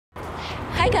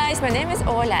Hi guys, my name is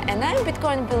Ola and I'm a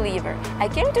Bitcoin believer. I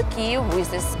came to Kyiv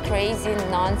with this crazy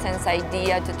nonsense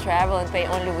idea to travel and pay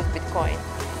only with Bitcoin.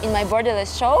 In my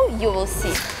Borderless show, you will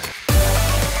see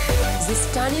the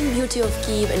stunning beauty of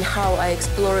Kyiv and how I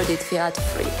explored it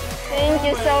fiat-free. Thank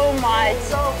you so much.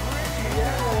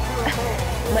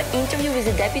 My interview with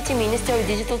the Deputy Minister of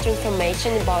Digital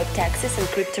Transformation about taxes and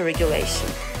crypto regulation.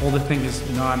 All the things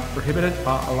not prohibited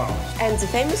but allowed. And the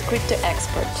famous crypto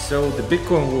expert. So the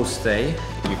Bitcoin will stay.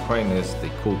 Ukraine is the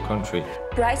cool country.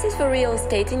 Prices for real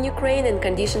estate in Ukraine and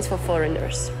conditions for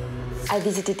foreigners. I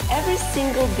visited every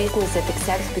single business that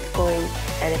accepts Bitcoin,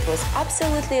 and it was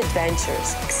absolutely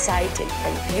adventurous, exciting,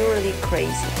 and purely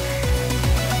crazy.